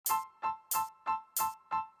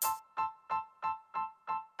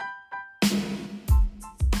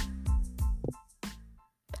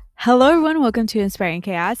Hello, everyone. Welcome to Inspiring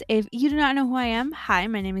Chaos. If you do not know who I am, hi,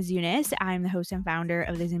 my name is Eunice. I'm the host and founder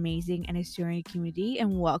of this amazing and inspiring community,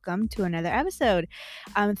 and welcome to another episode.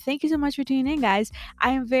 Thank you so much for tuning in, guys. I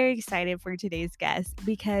am very excited for today's guest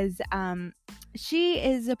because she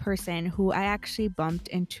is a person who I actually bumped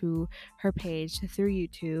into her page through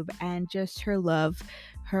YouTube, and just her love,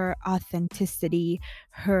 her authenticity,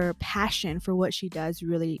 her passion for what she does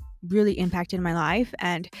really impacted my life.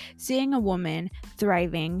 And seeing a woman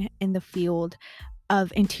thriving in the field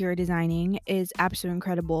of interior designing is absolutely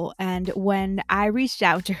incredible. And when I reached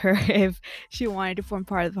out to her if she wanted to form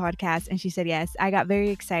part of the podcast and she said yes, I got very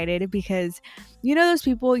excited because you know those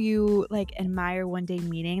people you like admire one day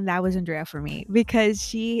meeting. That was Andrea for me because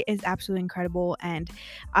she is absolutely incredible. And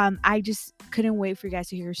I just couldn't wait for you guys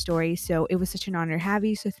to hear her story. So it was such an honor to have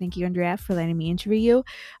you. So thank you, Andrea, for letting me interview you.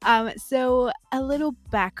 So a little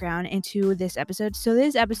background into this episode. So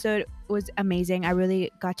this episode was amazing. I really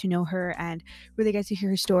got to know her and really get to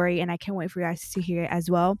hear her story, and I can't wait for you guys to hear it as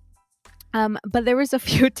well. But there was a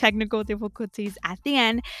few technical difficulties at the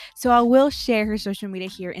end, so I will share her social media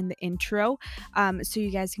here in the intro, so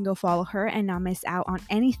you guys can go follow her and not miss out on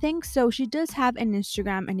anything. So she does have an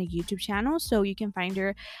Instagram and a YouTube channel, so you can find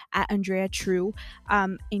her at Andrea True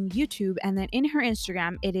in YouTube, and then in her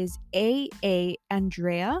Instagram it is a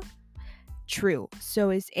Andrea True.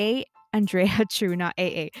 So it's A Andrea True, not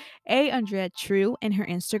A Andrea True in her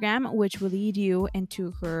Instagram, which will lead you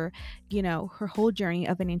into her, her whole journey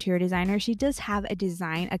of an interior designer. She does have a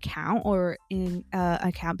design account or in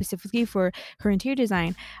account specifically for her interior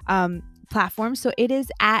design platform. So it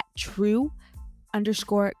is at True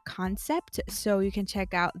underscore concept, so you can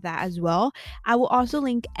check out that as well. I will also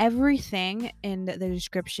link everything in the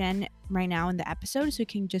description right now in the episode, so you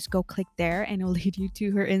can just go click there and it'll lead you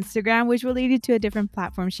to her Instagram, which will lead you to a different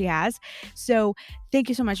platform she has. So thank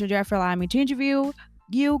you so much, Andrea, for allowing me to interview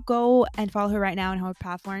you. Go and follow her right now on her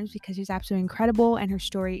platforms because she's absolutely incredible and her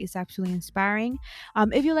story is absolutely inspiring.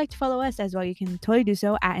 If you'd like to follow us as well, you can totally do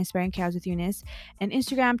so at Inspiring Chaos with Eunice on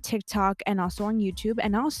Instagram, TikTok, and also on YouTube.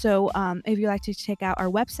 And also, if you'd like to check out our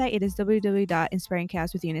website, it is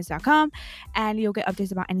www.inspiringchaoswithyounis.com, and you'll get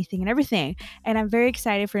updates about anything and everything. And I'm very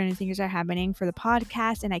excited for anything that are happening for the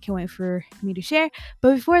podcast, and I can't wait for me to share.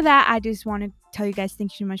 But before that, I just want to tell you guys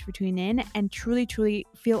thank you so much for tuning in, and truly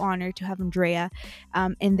feel honored to have Andrea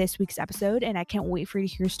in this week's episode. And I can't wait for you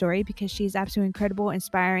to hear her story because she's absolutely incredible,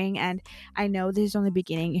 inspiring, and I know this is only the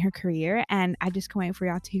beginning in her career, and I just can't wait for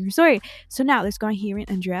y'all to hear her story. So now let's go and hear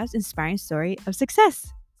Andrea's inspiring story of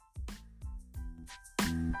success.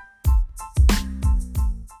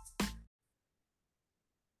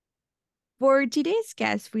 For today's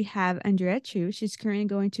guest, we have Andrea Chu. She's currently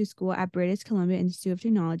going to school at British Columbia Institute of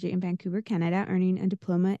Technology in Vancouver, Canada, earning a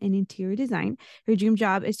diploma in interior design. Her dream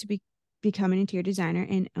job is to become an interior designer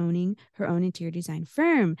and owning her own interior design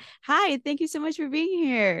firm. Hi, thank you so much for being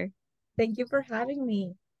here. Thank you for having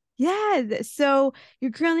me. Yeah, so you're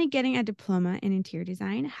currently getting a diploma in interior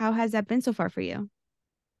design. How has that been so far for you?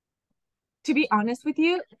 To be honest with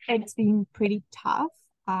you, it's been pretty tough.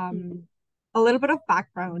 Mm. A little bit of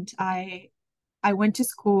background. I went to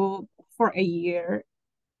school for a year,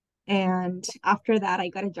 and after that I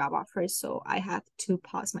got a job offer, so I had to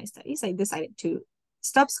pause my studies. I decided to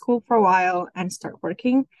stop school for a while and start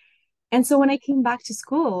working. And so when I came back to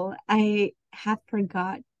school, I had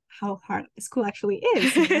forgot how hard school actually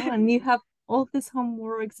is. And you have all these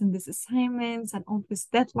homeworks and these assignments and all these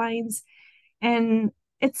deadlines. And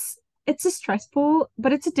it's it's a stressful,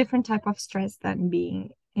 but it's a different type of stress than being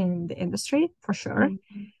in the industry for sure.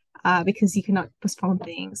 Mhm. Because you cannot postpone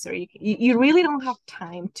things, or you really don't have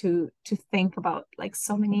time to think about like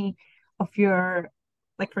so many of your,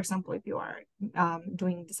 like for example, if you are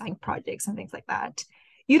doing design projects and things like that,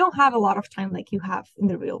 you don't have a lot of time like you have in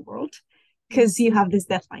the real world, because you have these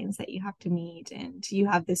deadlines that you have to meet, and you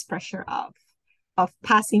have this pressure of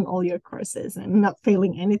passing all your courses and not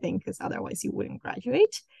failing anything, because otherwise you wouldn't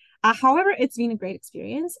graduate. However, it's been a great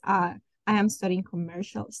experience. I am studying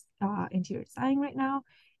commercial interior design right now,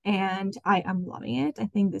 and I am loving it. I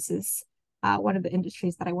think this is one of the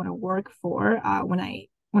industries that I want to work for when I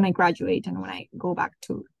graduate and when I go back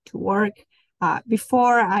to work.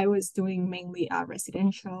 Before I was doing mainly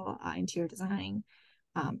residential interior design,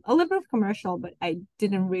 a little bit of commercial, but I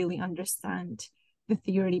didn't really understand the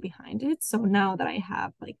theory behind it. So now that I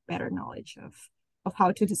have like better knowledge of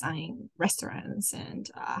how to design restaurants and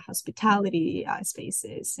hospitality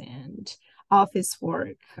spaces and office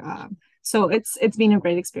work, so it's been a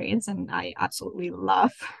great experience, and I absolutely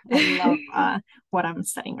love I love what I'm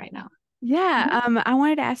studying right now. Mhm. Yeah, I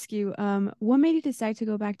wanted to ask you, what made you decide to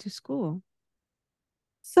go back to school?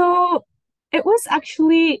 So it was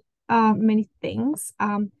actually many things.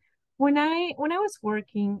 When I was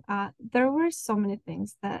working, there were so many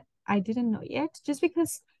things that I didn't know yet, just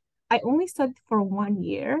because I only studied for 1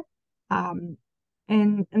 year. Um,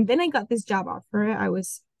 and then I got this job offer. I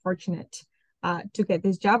was fortunate to get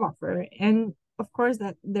this job offer, and of course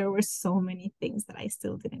that there were so many things that I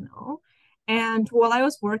still didn't know. And while I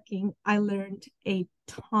was working, I learned a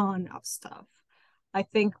ton of stuff. I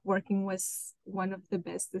think working was one of the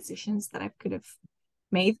best decisions that I could have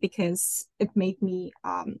made, because it made me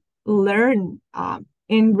learn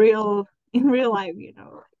in real life,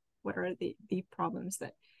 what are the problems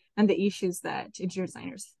that and the issues that interior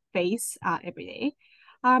designers face every day.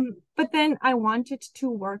 But then I wanted to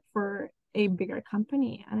work for a bigger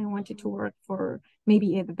company, and I wanted to work for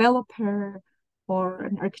maybe a developer or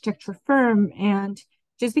an architecture firm. And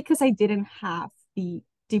just because I didn't have the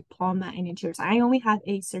diploma in interior design, I only had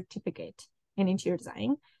a certificate in interior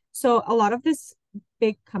design. So a lot of these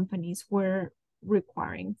big companies were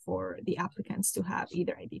requiring for the applicants to have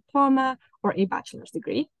either a diploma or a bachelor's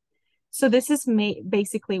degree. So this is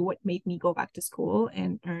basically what made me go back to school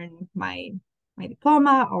and earn my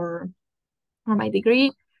diploma or my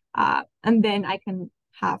degree, and then I can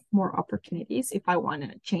have more opportunities if I want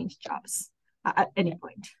to change jobs at any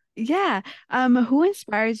point. Yeah. Who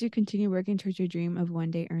inspires you to continue working towards your dream of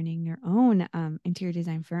one day earning your own interior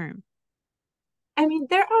design firm? I mean,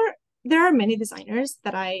 there are many designers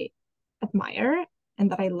that I admire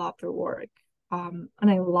and that I love their work. And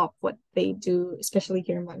I love what they do, especially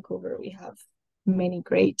here in Vancouver. We have many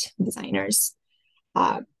great designers.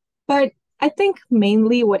 Uh, but I think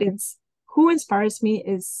mainly who inspires me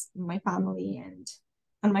is my family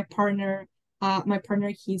and my partner. My partner,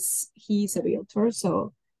 he's a realtor,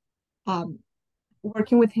 so um,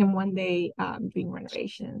 working with him one day, doing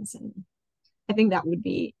renovations, and I think that would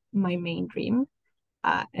be my main dream.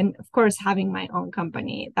 And of course, having my own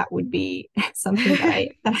company, that would be something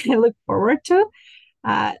that I look forward to.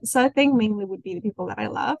 So I think mainly would be the people that I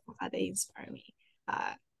love. They inspire me,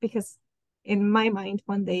 because in my mind,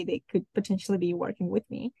 one day they could potentially be working with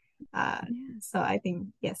me. Uh, Yeah. so I think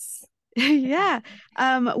yes, Yeah.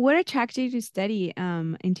 What attracted you to study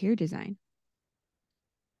interior design?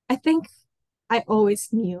 I think I always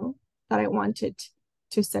knew that I wanted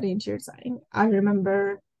to study interior design. I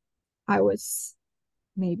remember I was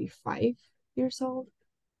maybe 5 years old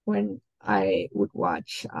when I would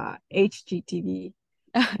watch HGTV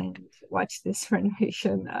and watch this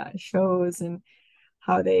renovation shows, and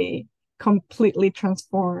how they completely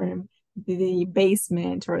transform the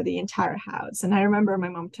basement or the entire house. And I remember my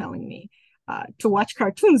mom telling me to watch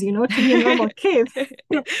cartoons, to be a normal kid.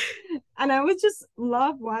 And I would just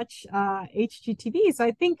love watch HGTV. So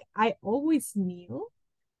I think I always knew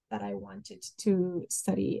that I wanted to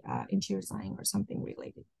study interior design or something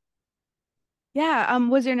related. Yeah.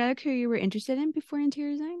 Was there another career you were interested in before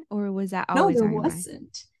interior design, or was that No, always there on your mind?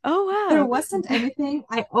 wasn't. There Oh, wasn't anything.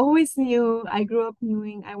 I always knew, I grew up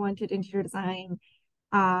knowing I wanted interior design.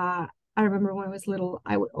 I remember when I was little,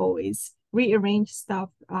 I would always rearrange stuff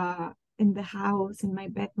in the house, in my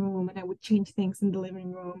bedroom, and I would change things in the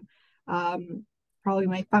living room. Probably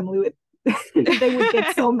my family would they would get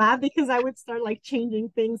wow. so mad because I would start like changing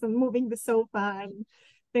things and moving the sofa and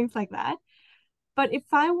things like that. But if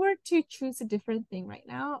I were to choose a different thing right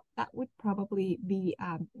now, that would probably be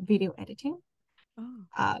video editing.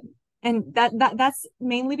 Oh. And that's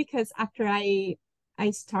mainly because after I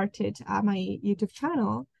started my YouTube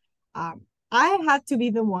channel, I had to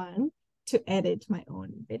be the one to edit my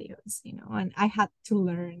own videos, and I had to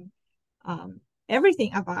learn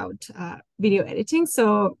everything about video editing.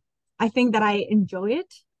 So I think that I enjoy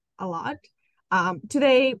it a lot.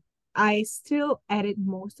 Today, I still edit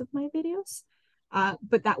most of my videos,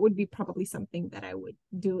 but that would be probably something that I would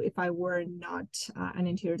do if I were not an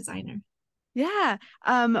interior designer. Yeah.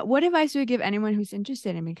 What advice would you give anyone who's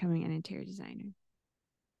interested in becoming an interior designer?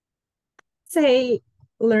 Say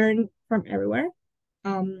learn from everywhere.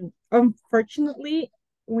 Unfortunately,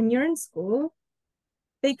 when you're in school,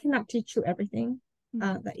 they cannot teach you everything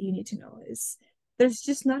Mm. that you need to know. Is There's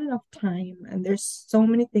just not enough time, and there's so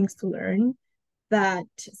many things to learn that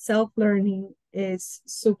self-learning is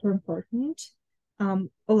super important.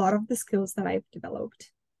 A lot of the skills that I've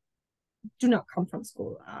developed do not come from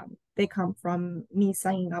school. They come from me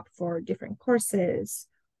signing up for different courses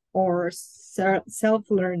or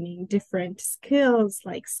self learning different skills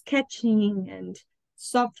like sketching and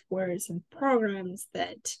softwares and programs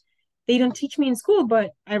that they don't teach me in school,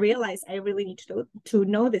 but I realize I really need to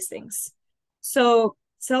know these things. So,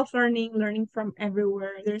 self learning, learning from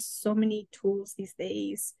everywhere. There's so many tools these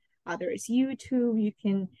days. There is YouTube. You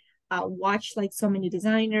can watch like so many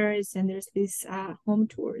designers, and there's these home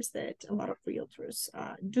tours that a lot of realtors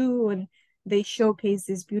do, and they showcase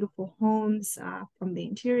these beautiful homes from the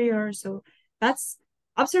interior. So that's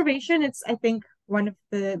observation. It's, I think, one of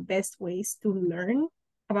the best ways to learn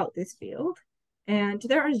about this field. And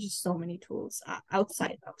there are just so many tools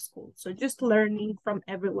outside of school. So just learning from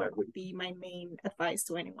everywhere would be my main advice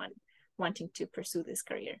to anyone wanting to pursue this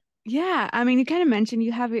career. Yeah, I mean, you kind of mentioned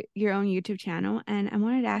you have your own YouTube channel, and I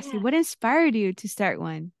wanted to ask you, Yeah. what inspired you to start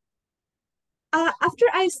one? After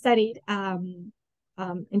I studied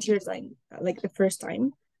interior design like the first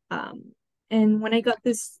time, um, and when I got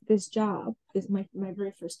this job, this my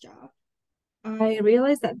very first job, I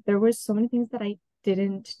realized that there were so many things that I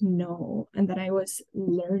didn't know and that I was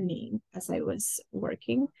learning as I was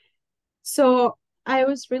working. So I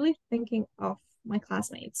was really thinking of my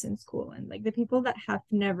classmates in school and like the people that have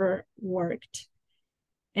never worked,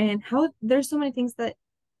 and how there's so many things that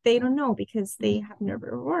they don't know because they Mhm. have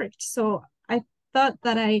never worked. So I thought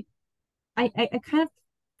that I kind of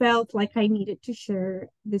felt like I needed to share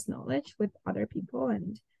this knowledge with other people,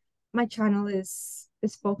 and my channel is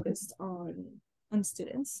focused on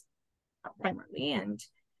students primarily, and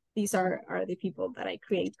these are the people that I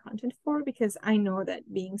create content for, because I know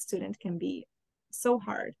that being a student can be so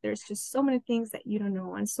hard. There's just so many things that you don't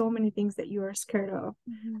know and so many things that you are scared of.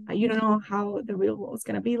 Mhm. You don't know how the real world is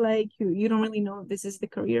going to be like. You don't really know if this is the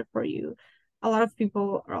career for you. A lot of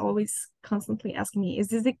people are always constantly asking me, is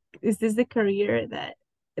this the career that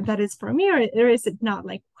is for me, or is it not?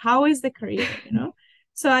 Like, how is the career, you know?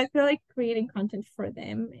 So I feel like creating content for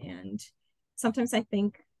them, and sometimes I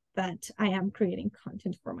think that I am creating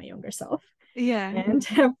content for my younger self Yeah. and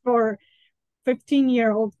for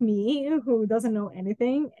 15-year-old me who doesn't know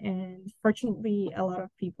anything. And fortunately, a lot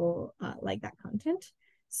of people like that content.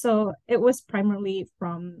 So it was primarily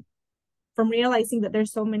from realizing that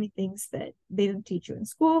there's so many things that they don't teach you in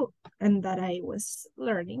school, and that I was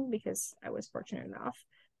learning because I was fortunate enough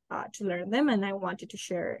to learn them, and I wanted to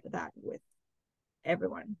share that with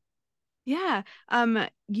everyone. Yeah.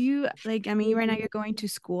 You like, I mean, right now you're going to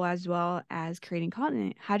school as well as creating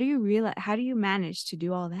content. How do you manage to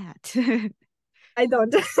do all that? I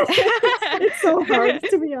don't. It's so hard,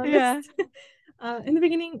 to be Yeah. honest. In the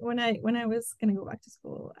beginning, when I was gonna go back to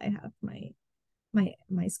school, I have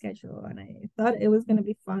my schedule, and I thought it was gonna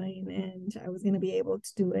be fine, and I was gonna be able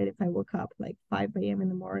to do it if I woke up like 5 a.m. in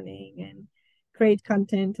the morning and create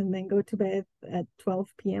content and then go to bed at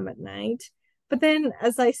 12 p.m. at night. But then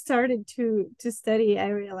as I started to study, I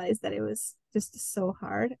realized that it was just so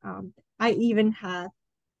hard. I even had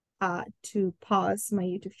to pause my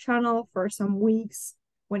YouTube channel for some weeks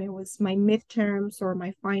when it was my midterms or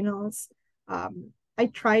my finals. Um, I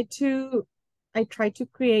tried to I tried to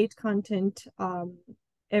create content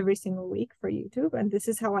every single week for YouTube, and this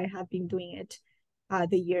is how I have been doing it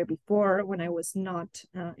the year before when I was not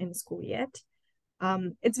in school yet.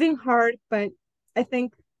 It's been hard, but I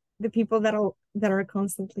think the people that are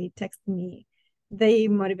constantly texting me, they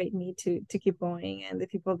motivate me to keep going, and the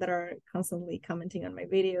people that are constantly commenting on my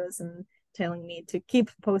videos and telling me to keep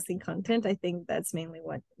posting content, I think that's mainly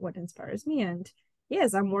what inspires me. And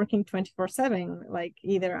yes, I'm working 24/7. Like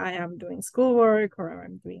either I am doing schoolwork or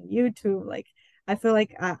I'm doing YouTube. Like I feel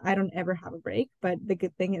like I don't ever have a break. But the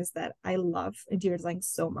good thing is that I love interior design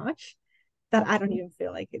so much that I don't even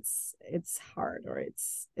feel like it's hard or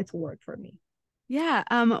it's work for me. Yeah.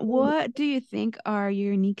 What do you think are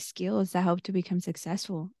your unique skills that help to become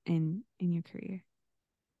successful in your career?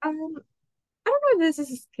 Um, I don't know if this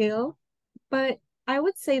is a skill, but I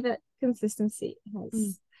would say that consistency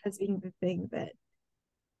Mm. has been the thing that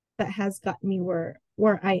has got me where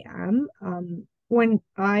I am. When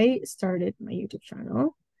I started my YouTube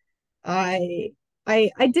channel, I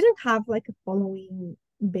I didn't have like a following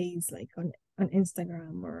base like on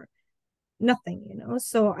Instagram or nothing, you know.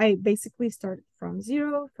 So I basically started from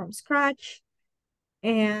zero, from scratch,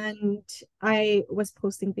 and I was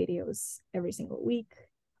posting videos every single week.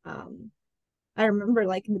 Um, I remember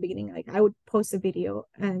like in the beginning, like I would post a video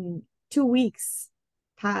and 2 weeks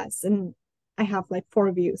pass and I have like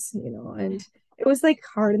 4 views, you know, and it was like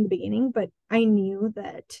hard in the beginning, but I knew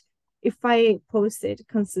that if I posted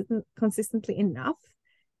consistently enough,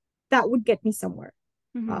 that would get me somewhere.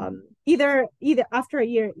 Hmm. Either after a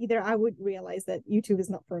year, either I would realize that YouTube is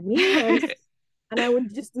not for me, and I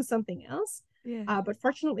would just do something else. Yeah. But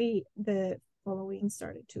fortunately, the following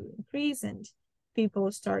started to increase, and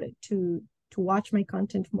people started to watch my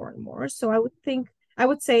content more and more. So I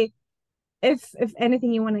would say if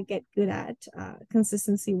anything you want to get good at,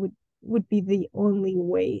 consistency would be the only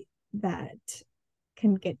way that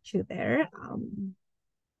can get you there.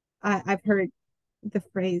 I've heard the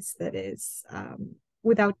phrase that is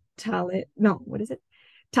without talent, no, what is it?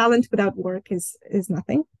 Talent without work is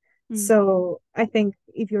nothing. Mm. So I think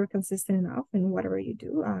if you're consistent enough in whatever you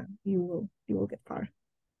do, you will get far.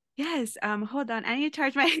 Yes. Hold on. I need to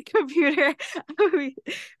charge my computer. I'll be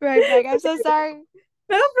right back. I'm so sorry.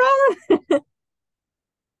 No problem.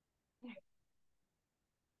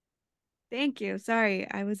 Thank you. Sorry.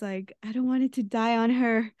 I was like, I don't want it to die on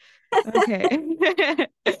her. Okay.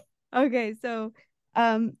 Okay, so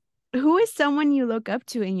um who is someone you look up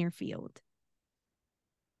to in your field?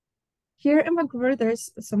 Here in Vancouver,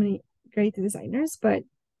 there's so many great designers, but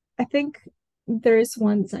I think there is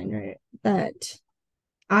one designer that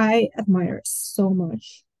I admire so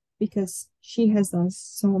much because she has done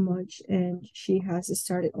so much and she has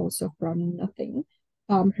started also from nothing.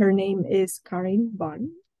 Her name is Karin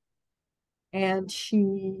Van, and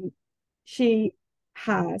she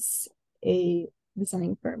has a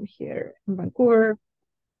design firm here in Vancouver.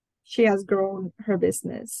 She has grown her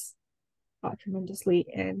business tremendously,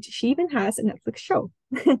 and she even has a Netflix show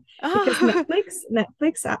because Oh.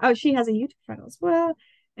 Netflix, she has a YouTube channel as well,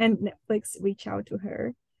 and Netflix reached out to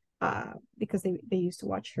her because they used to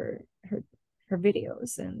watch her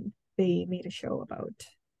videos, and they made a show about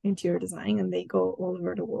interior design, and they go all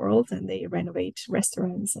over the world and they renovate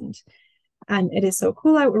restaurants, and it is so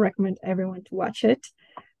cool. I would recommend everyone to watch it.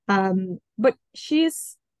 But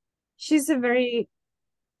she's a very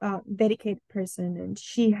dedicated person, and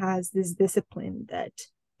she has this discipline that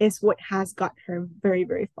is what has got her very,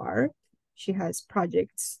 very far. She has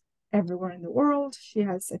projects everywhere in the world.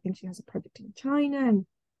 I think she has a project in China,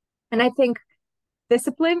 and I think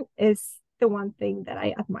discipline is the one thing that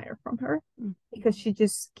I admire from her because she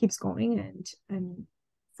just keeps going, and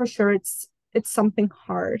for sure it's something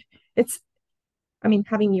hard. It's I mean,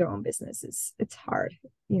 having your own business is it's hard,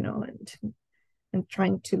 and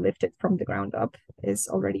trying to lift it from the ground up is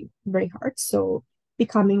already very hard. So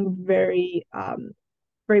becoming very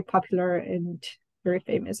popular and very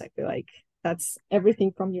famous, I feel like that's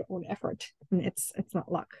everything from your own effort, and it's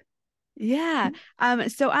not luck. Yeah.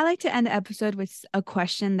 So I like to end the episode with a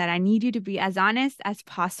question that I need you to be as honest as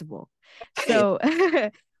possible. So,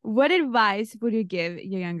 what advice would you give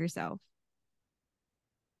your younger self?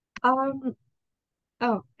 Um,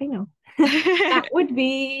 oh, I know. That would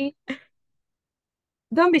be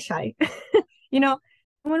don't be shy. you know,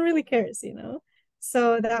 no one really cares.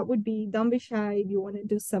 So that would be don't be shy. If you want to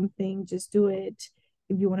do something, just do it.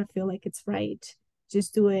 If you want to feel like it's right,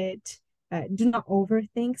 just do it. Do not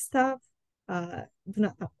overthink stuff. Do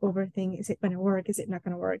not overthink, is it going to work? Is it not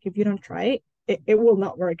going to work? If you don't try it, it will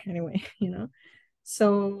not work anyway.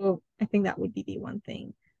 So I think that would be the one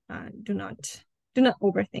thing. Do not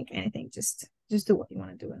overthink anything. Just do what you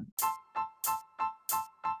want to do.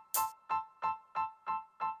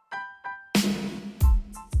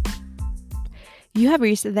 You have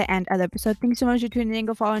reached the end of the episode. Thanks so much for tuning in.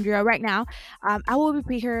 Go follow Andrea right now. I will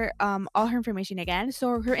repeat her all her information again.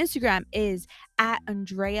 So her Instagram is at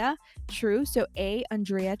Andrea True. So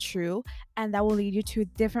Andrea True, and that will lead you to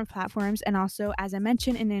different platforms. And also, as I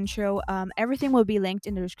mentioned in the intro, everything will be linked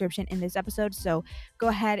in the description in this episode. So go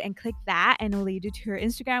ahead and click that, and it will lead you to her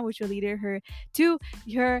Instagram, which will lead her to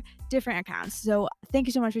her different accounts. So thank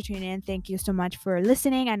you so much for tuning in. Thank you so much for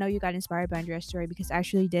listening. I know you got inspired by Andrea's story because I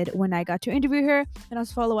actually did when I got to interview her. And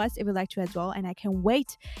also follow us if you'd like to as well. And I can't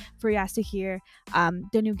wait for you guys to hear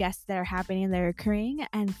the new guests that are happening and that are occurring.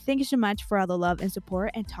 And thank you so much for all the love and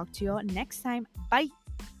support, and talk to you all next time. Bye.